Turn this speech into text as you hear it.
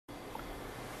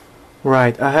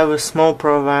Right, I have a small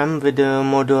problem with the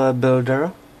modular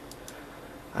builder.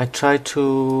 I try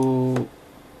to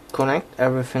connect,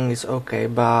 everything is okay,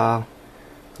 but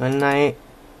when I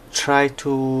try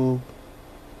to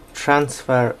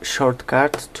transfer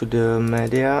shortcut to the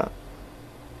media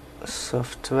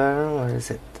software, where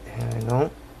is it? Here we go.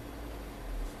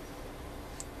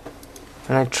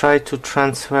 When I try to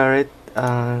transfer it,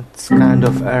 it's kind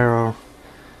of error.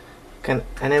 Can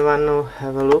anyone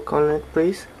have a look on it,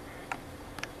 please?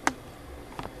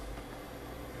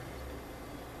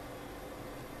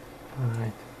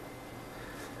 Alright,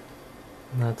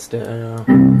 that's the error.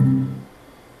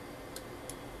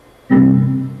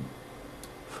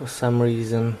 For some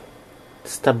reason, it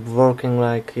stopped working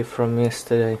like from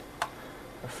yesterday.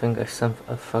 I think I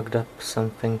fucked up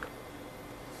something.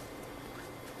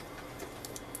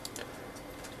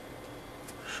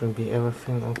 Should be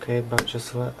everything okay, but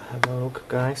just have a look,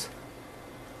 guys.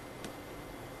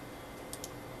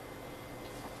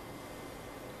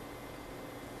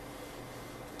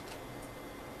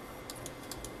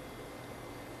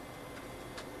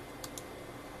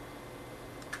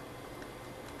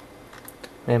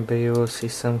 Maybe you will see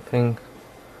something.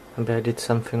 Maybe I did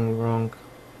something wrong.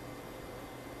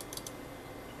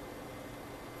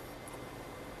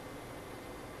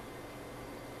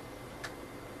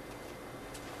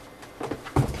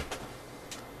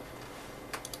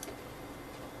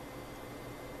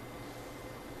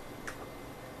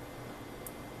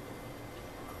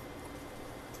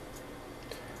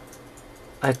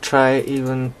 I try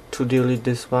even to delete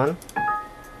this one.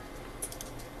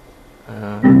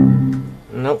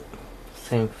 Nope,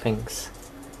 same things.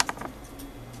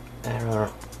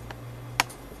 Error.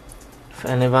 If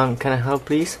anyone can help,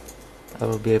 please, I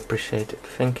will be appreciated.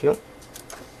 Thank you.